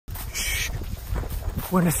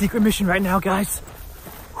We're on a secret mission right now, guys.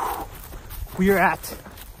 We are at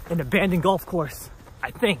an abandoned golf course,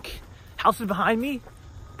 I think. House is behind me,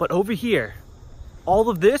 but over here, all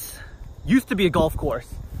of this used to be a golf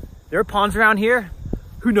course. There are ponds around here.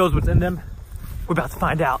 Who knows what's in them? We're about to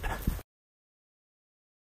find out.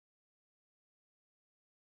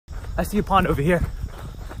 I see a pond over here.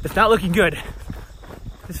 It's not looking good.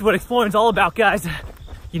 This is what exploring's all about, guys.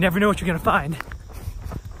 You never know what you're gonna find.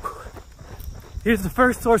 Here's the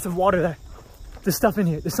first source of water there. There's stuff in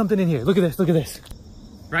here. There's something in here. Look at this, look at this.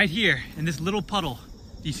 Right here in this little puddle.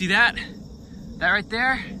 Do you see that? That right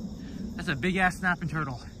there? That's a big ass snapping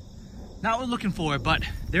turtle. Not what we're looking for, but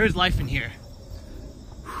there is life in here.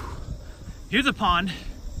 Here's a pond.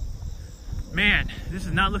 Man, this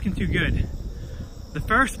is not looking too good. The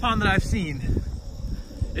first pond that I've seen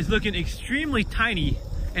is looking extremely tiny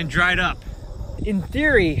and dried up. In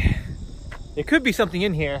theory, there could be something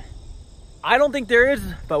in here. I don't think there is,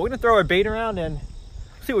 but we're gonna throw our bait around and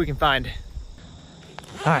see what we can find.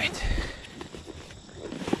 All right,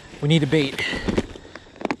 we need a bait.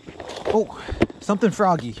 Oh, something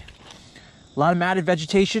froggy. A lot of matted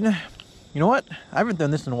vegetation. You know what? I haven't done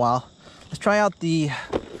this in a while. Let's try out the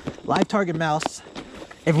LiveTarget mouse.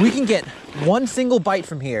 If we can get one single bite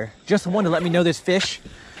from here, just one to let me know there's fish,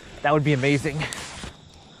 that would be amazing.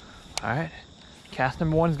 All right, cast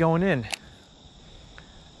number one's going in.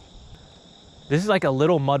 This is like a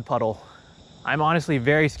little mud puddle. I'm honestly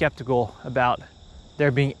very skeptical about there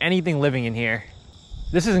being anything living in here.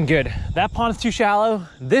 This isn't good. That pond's too shallow.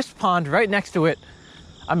 This pond right next to it,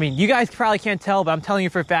 I mean, you guys probably can't tell, but I'm telling you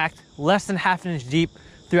for a fact, less than ½ inch deep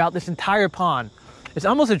throughout this entire pond. It's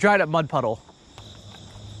almost a dried up mud puddle.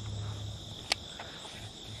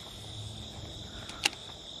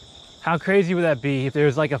 How crazy would that be if there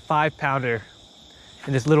was like a 5-pounder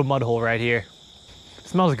in this little mud hole right here? It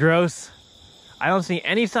smells gross. I don't see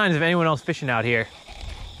any signs of anyone else fishing out here.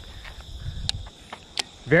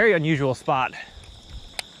 Very unusual spot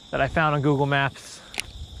that I found on Google Maps.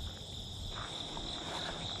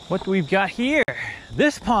 What do we've got here?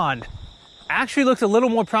 This pond actually looks a little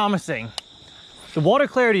more promising. The water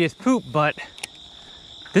clarity is poop, but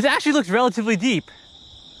this actually looks relatively deep.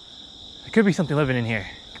 There could be something living in here.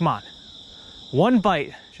 Come on. One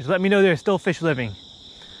bite. Just let me know there's still fish living.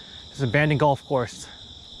 This is an abandoned golf course.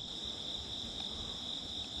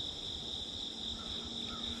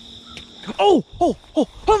 Oh,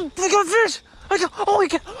 we got fish!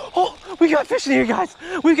 We got fish in here, guys.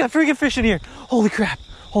 We got freaking fish in here. Holy crap.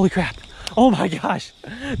 Oh my gosh.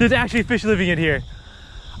 There's actually fish living in here.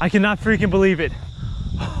 I cannot freaking believe it.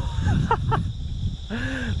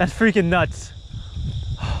 That's freaking nuts.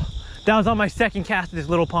 That was on my second cast of this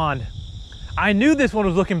little pond. I knew this one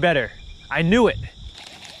was looking better. I knew it.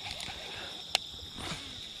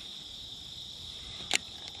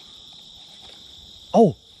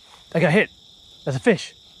 Oh, I got hit. That's a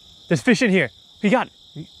fish. There's fish in here. He got it.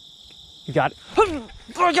 He got it.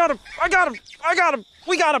 I got him.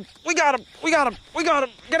 We got him.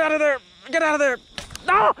 Get out of there.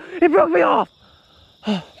 No, he broke me off.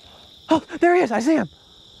 Oh, there he is. I see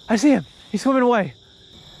him. He's swimming away.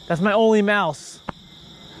 That's my only mouse.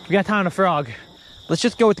 We got time on a frog. Let's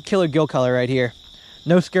just go with the killer gill color right here.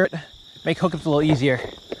 No skirt. Make hookups a little easier.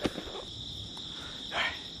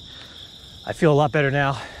 I feel a lot better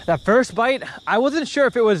now. That first bite, I wasn't sure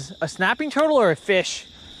if it was a snapping turtle or a fish,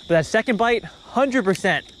 but that second bite,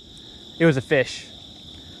 100%, it was a fish.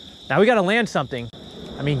 Now we gotta land something.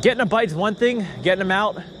 I mean, getting a bite's one thing, getting them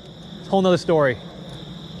out, it's a whole nother story.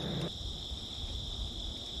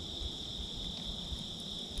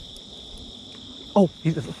 Oh,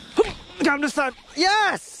 got him this time.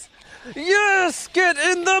 Yes! Yes! Get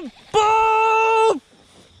in the boat!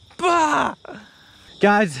 Bah!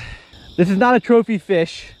 Guys, this is not a trophy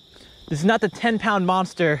fish. This is not the 10-pound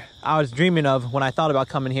monster I was dreaming of when I thought about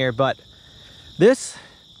coming here, but this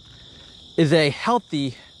is a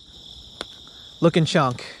healthy looking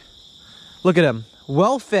chunk. Look at him,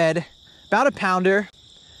 well fed, about a pounder.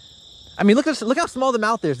 I mean, look how small the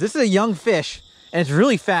mouth is. This is a young fish and it's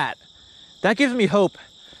really fat. That gives me hope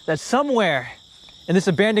that somewhere in this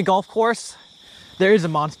abandoned golf course, there is a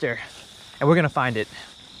monster and we're gonna find it.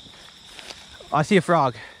 Oh, I see a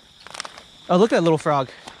frog. Oh, look at that little frog.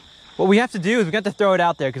 What we have to do is we got to throw it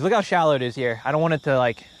out there because look how shallow it is here. I don't want it to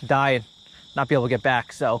like die and not be able to get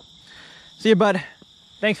back. So see you, bud.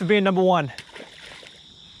 Thanks for being number one.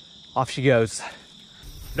 Off she goes.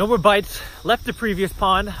 No more bites. Left the previous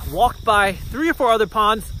pond. Walked by 3 or 4 other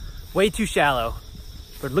ponds. Way too shallow.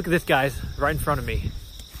 But look at this, guys, right in front of me.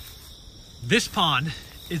 This pond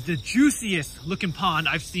is the juiciest looking pond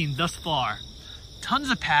I've seen thus far. Tons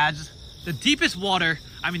of pads, The deepest water,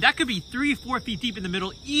 I mean, that could be 3 or 4 feet deep in the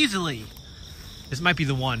middle easily. This might be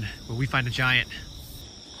the one where we find a giant.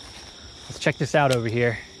 Let's check this out over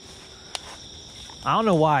here. I don't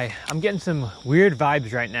know why. I'm getting some weird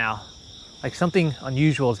vibes right now. Like something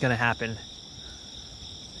unusual is gonna happen.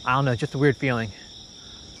 I don't know, just a weird feeling.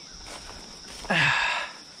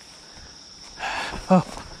 Oh,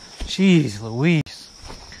 jeez Louise.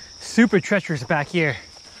 Super treacherous back here.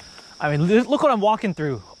 I mean, look what I'm walking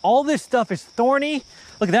through. All this stuff is thorny.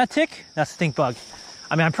 Look at that tick, that's a stink bug.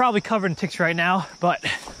 I mean, I'm probably covered in ticks right now, but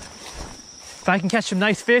if I can catch some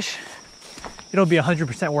nice fish, it'll be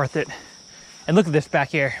 100% worth it. And look at this back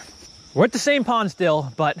here. We're at the same pond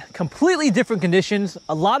still, but completely different conditions.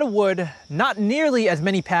 A lot of wood, not nearly as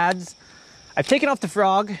many pads. I've taken off the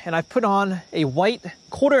frog and I've put on a white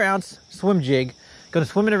 1/4 ounce swim jig. Gonna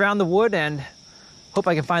swim it around the wood and hope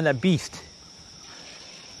I can find that beast.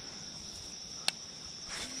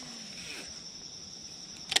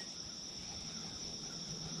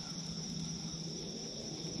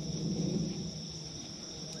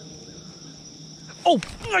 Oh,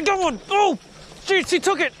 I got one. Oh, jeez, he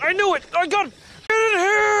took it. I knew it. I got it. Get in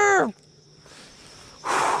here.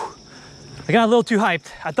 Whew. I got a little too hyped.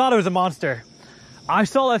 I thought it was a monster. I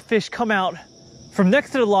saw that fish come out from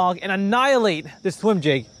next to the log and annihilate this swim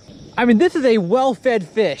jig. I mean, this is a well-fed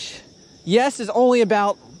fish. Yes, it's only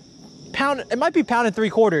about pound. It might be 1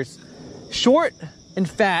 3/4 pounds. Short and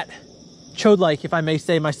fat, chode-like, if I may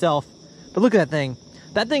say myself. But look at that thing.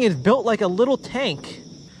 That thing is built like a little tank.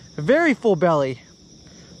 Very full belly.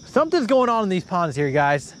 Something's going on in these ponds here,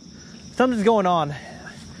 guys. Something's going on.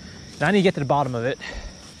 And I need to get to the bottom of it.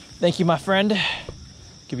 Thank you, my friend.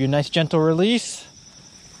 Give you a nice gentle release.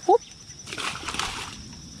 Whoop.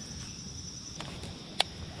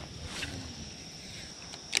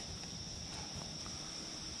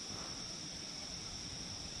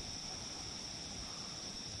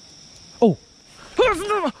 Oh.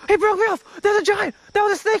 He broke me off. There's a giant. That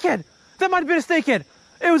was a snakehead. That might have been a snakehead.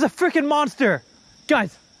 It was a freaking monster.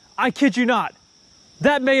 Guys, I kid you not.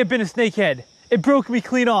 That may have been a snakehead. It broke me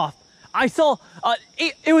clean off. I saw,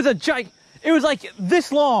 it was a giant, it was like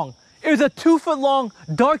this long. It was a 2 foot long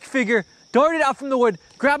dark figure, darted out from the wood,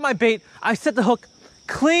 grabbed my bait. I set the hook,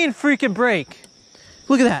 clean freaking break.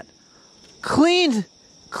 Look at that. Clean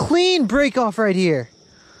break off right here.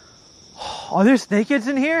 Are there snakeheads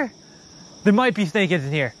in here? There might be snakeheads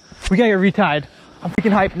in here. We gotta get retied. I'm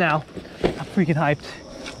freaking hyped now. I'm freaking hyped.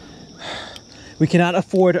 We cannot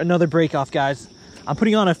afford another break off, guys. I'm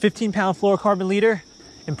putting on a 15-pound fluorocarbon leader,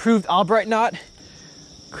 improved Albright knot,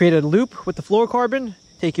 create a loop with the fluorocarbon,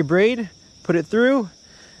 take your braid, put it through,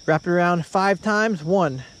 wrap it around 5 times,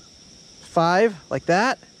 1, 5, like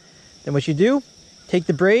that. Then what you do, take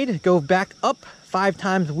the braid, go back up 5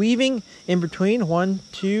 times, weaving in between, 1,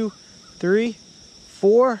 2, 3,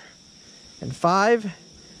 4, and 5.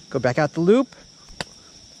 Go back out the loop,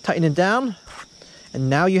 tighten it down, and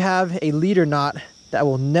now you have a leader knot that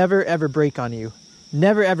will never ever break on you.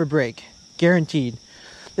 Never ever break, guaranteed.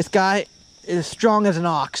 This guy is strong as an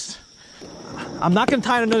ox. I'm not gonna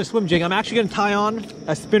tie on another swim jig. I'm actually gonna tie on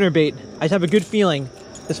a spinnerbait. I just have a good feeling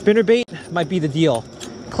the spinnerbait might be the deal.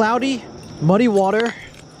 Cloudy, muddy water.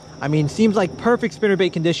 I mean, seems like perfect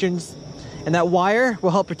spinnerbait conditions. And that wire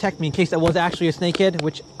will help protect me in case that was actually a snakehead,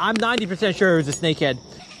 which I'm 90% sure it was a snakehead.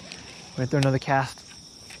 I'm gonna throw another cast.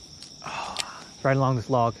 Oh, right along this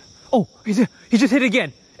log. Oh, he just hit it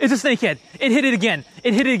again. It's a snakehead. It hit it again.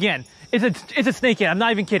 It hit it again. It's a snakehead. I'm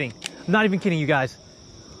not even kidding. I'm not even kidding, you guys.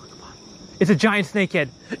 It's a giant snakehead.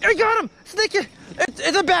 I got him! Snakehead!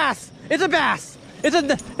 It's a bass! It's a bass! It's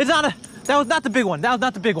not a, that was not the big one. That was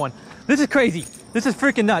not the big one. This is crazy. This is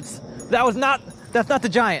freaking nuts. That's not the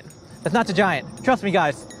giant. That's not the giant. Trust me,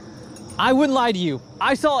 guys. I wouldn't lie to you.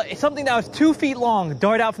 I saw something that was 2 feet long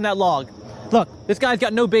dart out from that log. Look, this guy's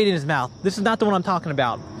got no bait in his mouth. This is not the one I'm talking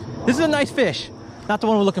about. This is a nice fish. Not the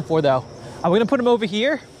one we're looking for, though. We're gonna put him over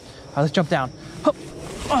here. All right, let's jump down.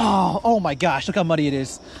 Oh my gosh, look how muddy it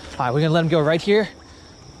is. All right, we're gonna let him go right here.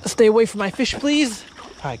 Stay away from my fish, please.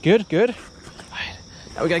 All right, good. All right,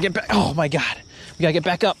 now we gotta get back. Oh my God, we gotta get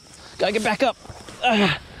back up. Gotta get back up.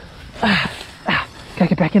 Gotta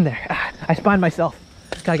get back in there. I spined myself.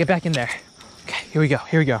 Gotta get back in there. Okay, here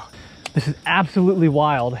we go. This is absolutely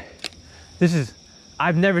wild.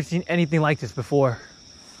 I've never seen anything like this before.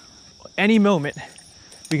 Any moment,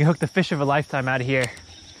 we can hook the fish of a lifetime out of here.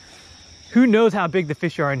 Who knows how big the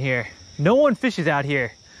fish are in here? No one fishes out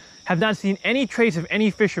here. Have not seen any trace of any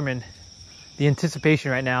fisherman. The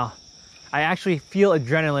anticipation right now. I actually feel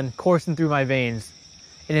adrenaline coursing through my veins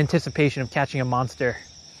in anticipation of catching a monster.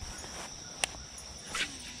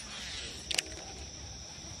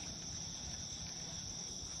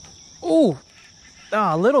 Ooh,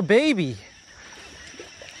 ah, little baby.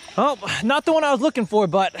 Oh, not the one I was looking for,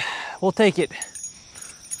 but we'll take it.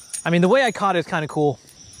 I mean, the way I caught it is kind of cool.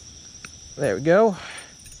 There we go.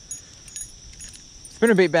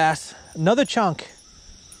 Spinnerbait bass, another chunk.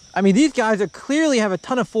 I mean, these guys are clearly have a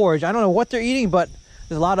ton of forage. I don't know what they're eating, but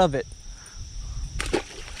there's a lot of it.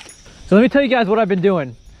 So let me tell you guys what I've been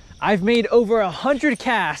doing. I've made over 100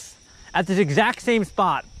 casts at this exact same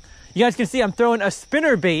spot. You guys can see I'm throwing a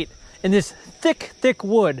spinnerbait in this thick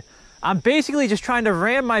wood. I'm basically just trying to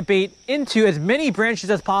ram my bait into as many branches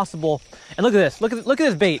as possible. And look at this, look at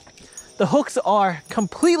this bait. The hooks are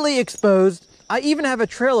completely exposed. I even have a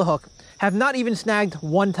trailer hook, have not even snagged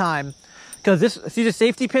one time. Because this, see the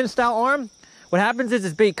safety pin style arm? What happens is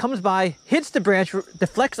this bait comes by, hits the branch,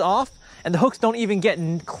 deflects off, and the hooks don't even get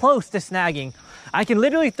close to snagging. I can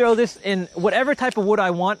literally throw this in whatever type of wood I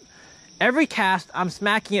want. Every cast, I'm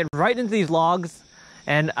smacking it right into these logs.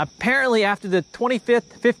 And apparently after the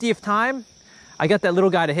 25th, 50th time, I got that little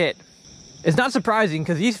guy to hit. It's not surprising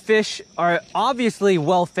because these fish are obviously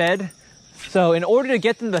well fed. So in order to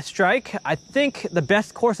get them to strike, I think the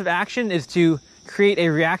best course of action is to create a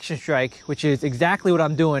reaction strike, which is exactly what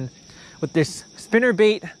I'm doing with this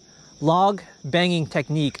spinnerbait log banging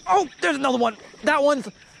technique. Oh, there's another one. That one's,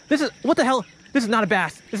 this is, what the hell? This is not a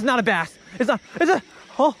bass. This is not a bass. It's not, it's a,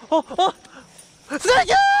 oh.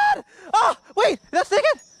 Snakehead! Oh, wait, is that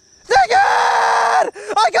snakehead? Snakehead!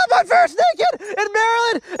 I got my first snakehead in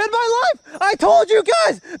Maryland in my life! I told you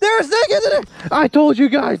guys, there are snakeheads in it! I told you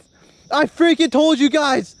guys! I freaking told you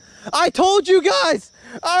guys! I told you guys!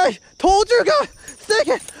 I told you guys!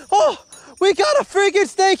 Snakehead! Oh, we got a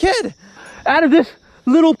freaking snakehead out of this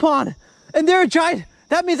little pond. And they're a giant.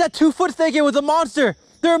 That means that 2-foot snakehead was a monster.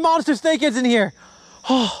 There are monster snakeheads in here.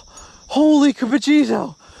 Oh, holy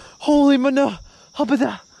capachizo. Holy mano.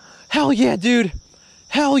 Hell yeah, dude.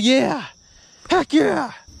 Hell yeah. Heck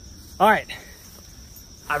yeah. All right.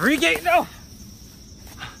 I've regained, no.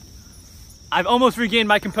 I've almost regained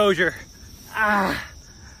my composure.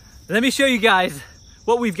 Let me show you guys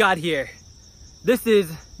what we've got here. This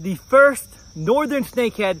is the first northern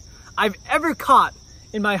snakehead I've ever caught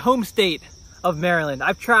in my home state of Maryland.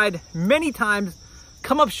 I've tried many times,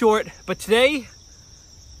 come up short, but today,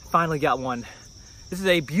 finally got one. This is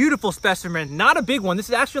a beautiful specimen, not a big one. This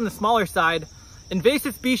is actually on the smaller side.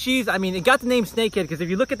 Invasive species, I mean, it got the name snakehead because if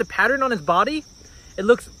you look at the pattern on his body, it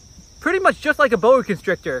looks pretty much just like a boa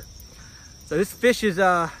constrictor. So this fish is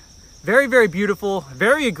very, very beautiful,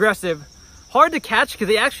 very aggressive. Hard to catch because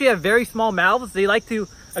they actually have very small mouths. They like to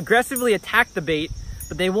aggressively attack the bait,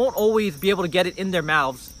 but they won't always be able to get it in their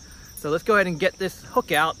mouths. So let's go ahead and get this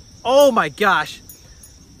hook out. Oh my gosh.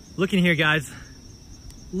 Look in here, guys.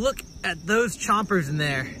 Look at those chompers in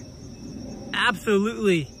there.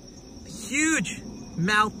 Absolutely huge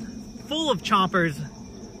mouth full of chompers.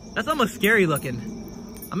 That's almost scary looking.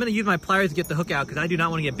 I'm gonna use my pliers to get the hook out because I do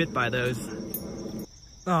not want to get bit by those.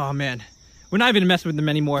 Oh man, we're not even messing with them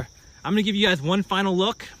anymore. I'm gonna give you guys one final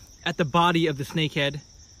look at the body of the snakehead.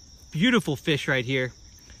 Beautiful fish right here.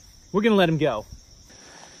 We're gonna let him go.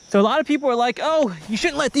 So a lot of people are like, oh, you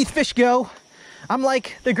shouldn't let these fish go. I'm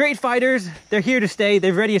like, they're great fighters. They're here to stay.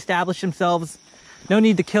 They've already established themselves. No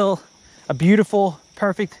need to kill a beautiful,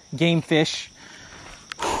 perfect game fish.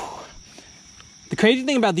 The crazy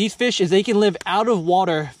thing about these fish is they can live out of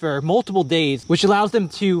water for multiple days, which allows them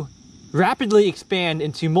to rapidly expand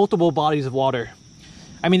into multiple bodies of water.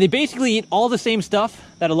 I mean, they basically eat all the same stuff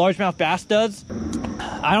that a largemouth bass does.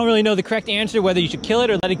 I don't really know the correct answer, whether you should kill it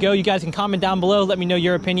or let it go. You guys can comment down below, let me know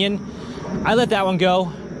your opinion. I let that one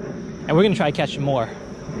go, and we're gonna try to catch some more.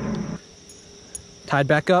 Tied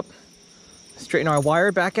back up, straighten our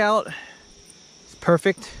wire back out. It's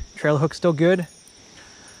perfect, trail hook's still good.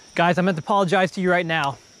 Guys, I'm gonna apologize to you right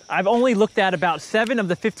now. I've only looked at about 7 of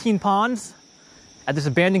the 15 ponds at this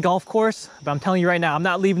abandoned golf course, but I'm telling you right now, I'm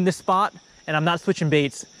not leaving this spot and I'm not switching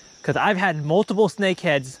baits because I've had multiple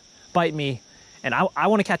snakeheads bite me and I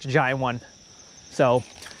want to catch a giant one. So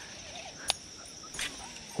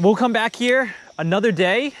we'll come back here another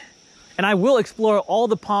day and I will explore all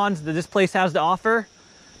the ponds that this place has to offer.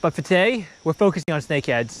 But for today, we're focusing on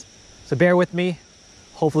snakeheads. So bear with me.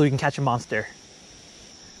 Hopefully we can catch a monster.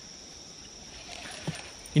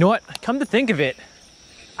 You know what? Come to think of it,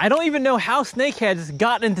 I don't even know how snakeheads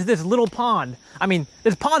got into this little pond. I mean,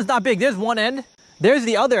 this pond's not big. There's one end, there's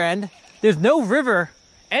the other end. There's no river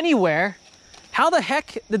anywhere. How the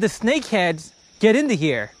heck did the snakeheads get into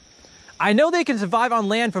here? I know they can survive on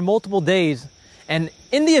land for multiple days, and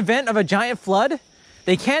in the event of a giant flood,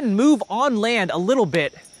 they can move on land a little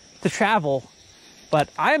bit to travel, but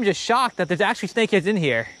I am just shocked that there's actually snakeheads in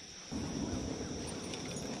here.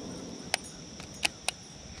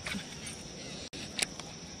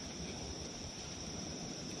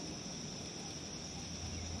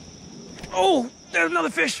 Oh, there's another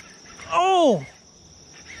fish. Oh,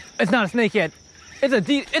 it's not a snakehead.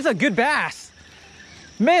 It's a good bass.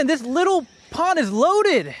 Man, this little pond is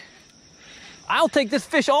loaded. I'll take this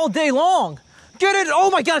fish all day long. Get it. Oh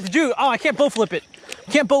my God, it's a Jew. Oh, I can't boat flip it.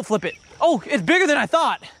 Can't boat flip it. Oh, it's bigger than I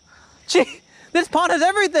thought. Gee, this pond has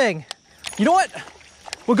everything. You know what?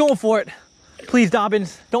 We're going for it. Please,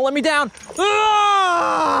 Dobyns, don't let me down.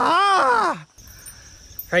 Ah!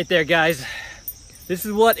 Right there, guys. This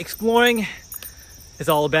is what exploring is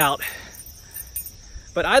all about.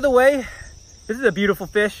 But either way, this is a beautiful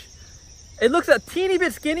fish. It looks a teeny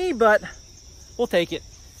bit skinny, but we'll take it.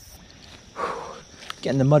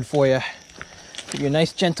 Get in the mud for you. Give you a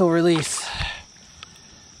nice gentle release.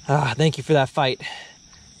 Ah, thank you for that fight.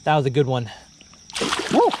 That was a good one.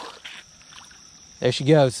 Woo! There she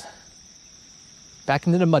goes. Back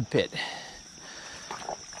into the mud pit.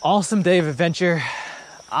 Awesome day of adventure.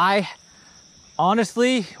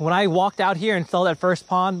 Honestly, when I walked out here and saw that first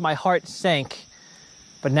pond, my heart sank.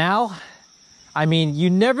 But now, I mean, you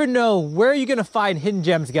never know where you're gonna find hidden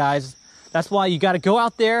gems, guys. That's why you gotta go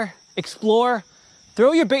out there, explore,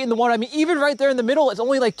 throw your bait in the water. I mean, even right there in the middle, it's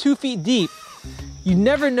only like 2 feet deep. You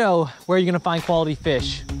never know where you're gonna find quality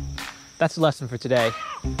fish. That's the lesson for today.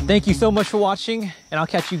 Thank you so much for watching, and I'll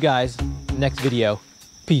catch you guys in the next video.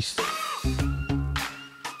 Peace.